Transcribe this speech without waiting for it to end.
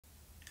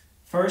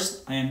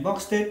First, I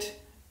unboxed it,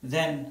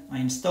 then I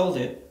installed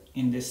it.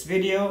 In this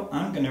video,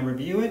 I'm gonna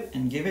review it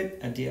and give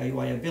it a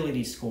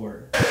DIY-ability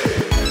score.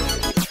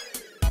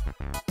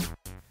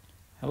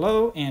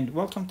 Hello and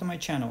welcome to my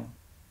channel.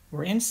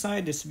 We're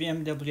inside this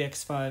BMW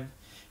X5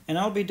 and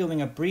I'll be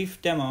doing a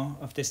brief demo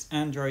of this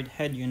Android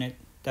head unit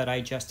that I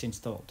just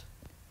installed.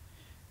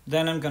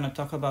 Then I'm gonna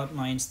talk about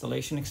my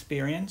installation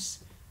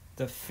experience,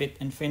 the fit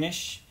and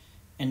finish,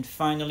 and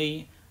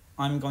finally,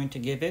 I'm going to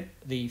give it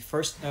the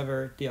first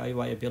ever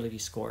DIY-ability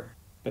score.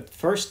 But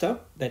first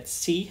up, let's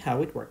see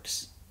how it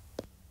works.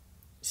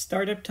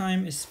 Startup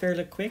time is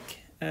fairly quick.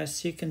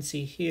 As you can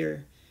see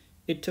here,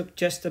 it took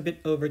just a bit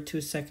over 2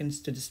 seconds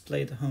to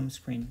display the home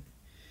screen.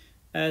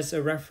 As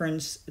a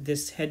reference,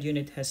 this head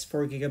unit has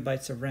 4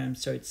 GB of RAM,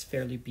 so it's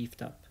fairly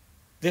beefed up.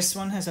 This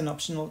one has an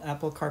optional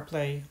Apple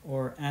CarPlay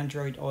or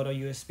Android Auto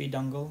USB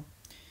dongle.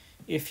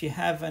 If you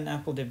have an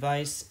Apple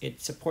device,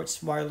 it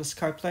supports wireless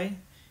CarPlay.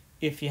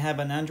 If you have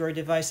an Android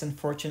device,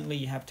 unfortunately,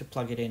 you have to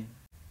plug it in.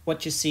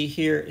 What you see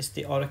here is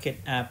the AutoKit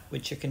app,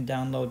 which you can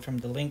download from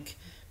the link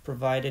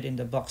provided in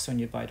the box when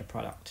you buy the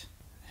product.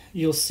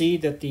 You'll see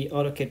that the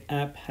AutoKit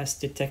app has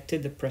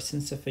detected the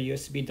presence of a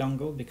USB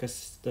dongle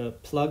because the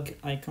plug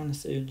icon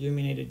is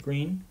illuminated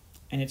green,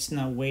 and it's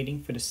now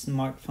waiting for the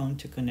smartphone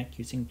to connect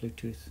using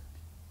Bluetooth.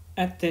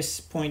 At this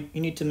point, you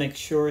need to make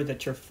sure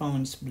that your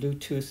phone's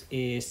Bluetooth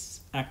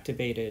is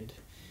activated.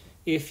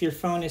 If your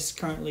phone is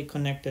currently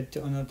connected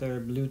to another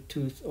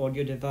Bluetooth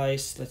audio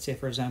device, let's say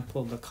for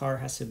example the car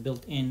has a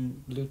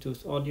built-in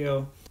Bluetooth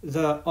audio,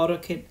 the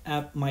AutoKit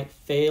app might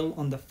fail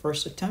on the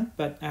first attempt,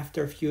 but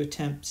after a few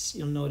attempts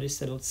you'll notice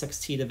that it'll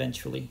succeed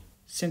eventually.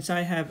 Since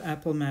I have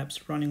Apple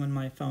Maps running on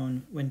my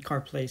phone when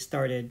CarPlay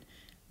started,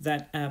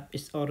 that app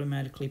is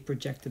automatically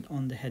projected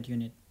on the head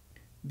unit.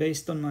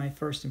 Based on my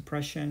first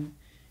impression,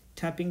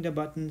 tapping the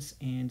buttons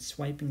and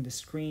swiping the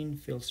screen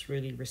feels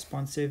really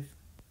responsive.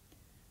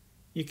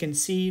 You can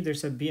see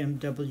there's a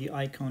BMW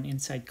icon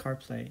inside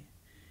CarPlay.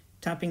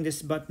 Tapping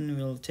this button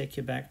will take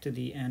you back to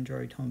the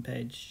Android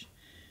homepage.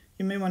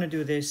 You may want to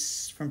do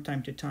this from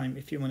time to time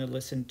if you want to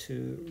listen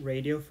to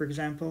radio, for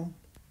example.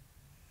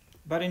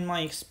 But in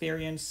my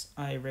experience,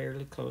 I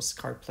rarely close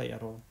CarPlay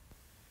at all.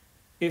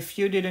 If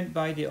you didn't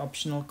buy the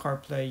optional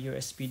CarPlay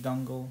USB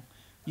dongle,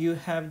 you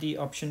have the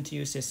option to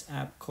use this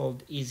app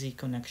called Easy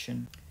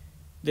Connection.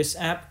 This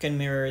app can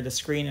mirror the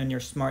screen on your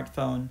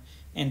smartphone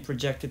and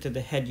project it to the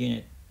head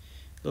unit.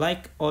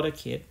 Like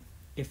AutoKit,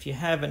 if you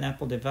have an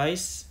Apple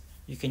device,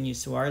 you can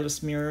use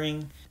wireless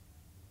mirroring.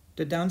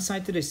 The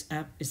downside to this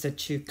app is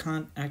that you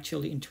can't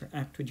actually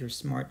interact with your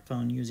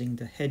smartphone using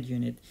the head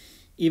unit,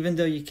 even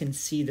though you can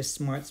see the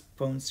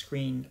smartphone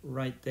screen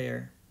right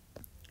there.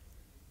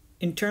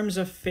 In terms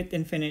of fit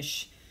and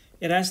finish,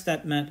 it has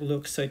that matte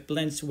look, so it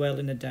blends well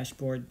in the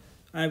dashboard.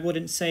 I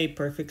wouldn't say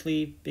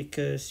perfectly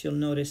because you'll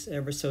notice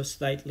ever so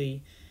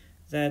slightly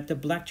that the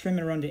black trim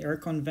around the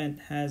aircon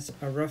vent has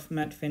a rough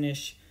matte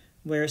finish,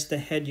 whereas the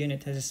head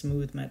unit has a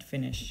smooth matte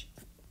finish.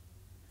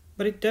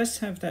 But it does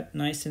have that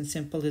nice and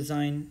simple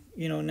design,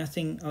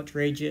 nothing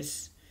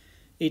outrageous.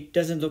 It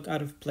doesn't look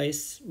out of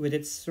place with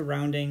its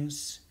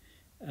surroundings.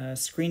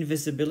 Screen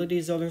visibility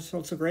is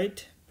also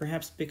great,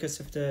 perhaps because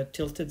of the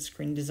tilted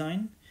screen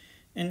design.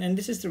 And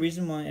this is the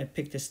reason why I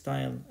picked this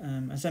style.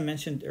 As I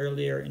mentioned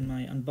earlier in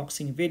my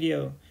unboxing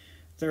video,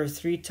 there are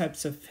 3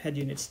 types of head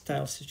unit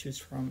styles to choose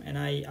from, and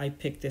I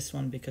picked this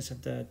one because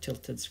of the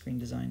tilted screen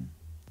design.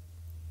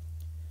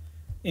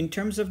 In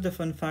terms of the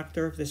fun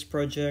factor of this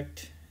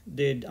project,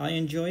 did I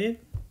enjoy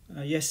it?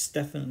 Yes,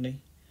 definitely.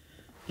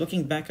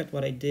 Looking back at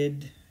what I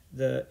did,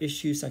 the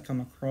issues I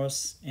come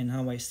across, and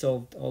how I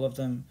solved all of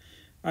them,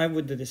 I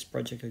would do this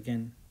project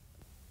again.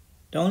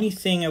 The only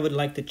thing I would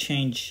like to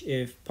change,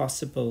 if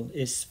possible,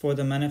 is for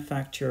the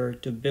manufacturer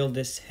to build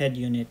this head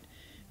unit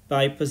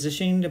by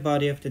positioning the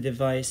body of the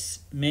device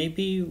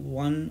maybe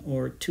 1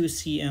 or 2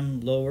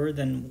 cm lower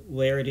than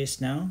where it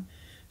is now,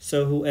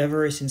 so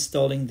whoever is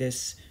installing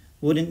this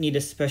wouldn't need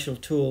a special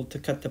tool to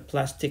cut the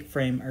plastic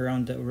frame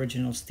around the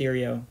original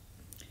stereo.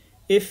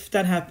 If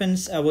that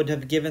happens, I would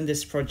have given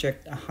this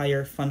project a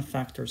higher fun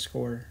factor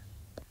score.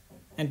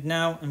 And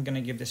now I'm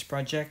gonna give this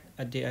project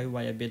a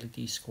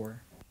DIY-ability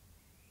score.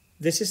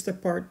 This is the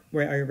part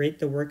where I rate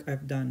the work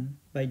I've done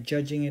by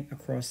judging it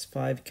across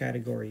 5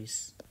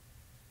 categories.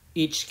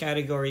 Each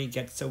category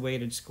gets a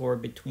weighted score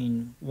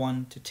between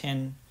 1 to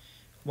 10,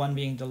 1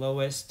 being the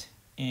lowest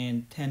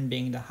and 10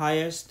 being the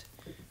highest.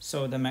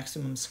 So the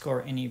maximum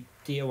score any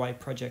DIY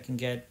project can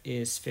get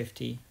is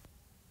 50.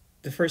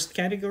 The first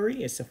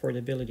category is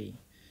affordability.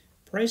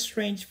 Price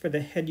range for the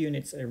head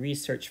units I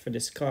researched for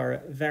this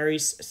car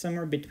varies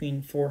somewhere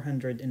between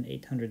 $400 and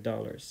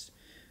 $800.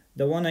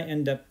 The one I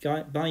end up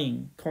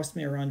buying cost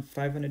me around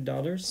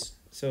 $500,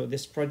 so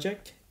this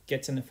project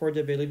gets an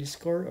affordability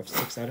score of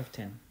 6 out of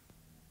 10.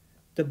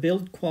 The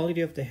build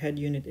quality of the head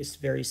unit is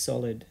very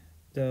solid.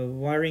 The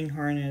wiring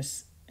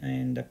harness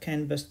and the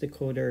CAN bus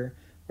decoder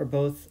are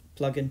both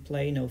plug and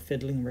play, no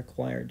fiddling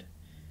required.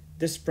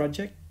 This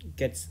project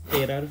gets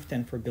 8 out of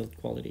 10 for build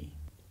quality.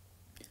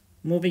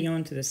 Moving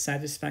on to the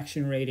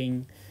satisfaction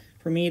rating,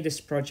 For me, this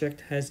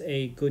project has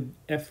a good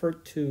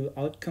effort to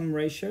outcome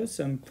ratio,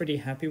 so I'm pretty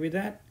happy with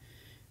that.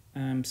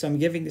 So I'm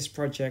giving this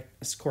project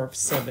a score of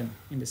 7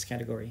 in this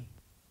category.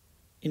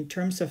 In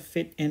terms of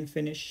fit and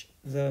finish,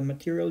 the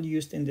material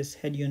used in this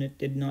head unit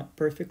did not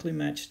perfectly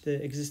match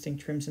the existing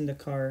trims in the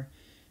car,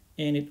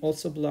 and it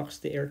also blocks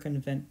the aircon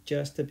vent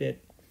just a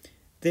bit.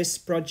 This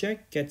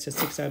project gets a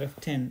 6 out of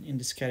 10 in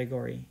this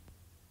category.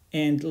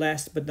 And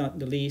last but not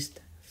the least,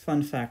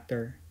 fun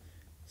factor.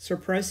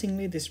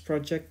 Surprisingly, this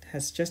project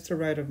has just the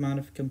right amount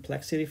of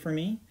complexity for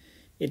me.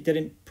 It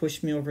didn't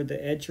push me over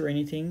the edge or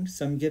anything,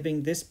 so I'm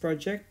giving this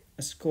project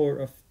a score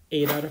of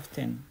 8 out of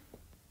 10.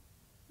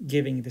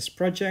 Giving this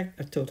project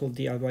a total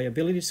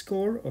DIYability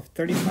score of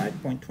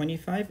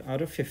 35.25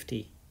 out of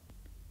 50.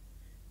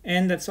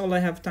 And that's all I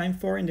have time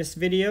for in this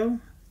video.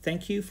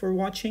 Thank you for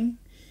watching.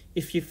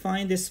 If you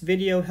find this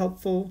video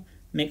helpful,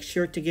 make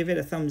sure to give it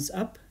a thumbs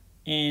up.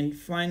 And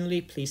finally,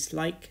 please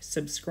like,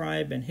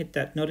 subscribe, and hit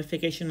that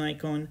notification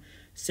icon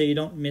so you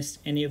don't miss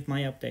any of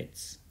my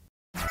updates.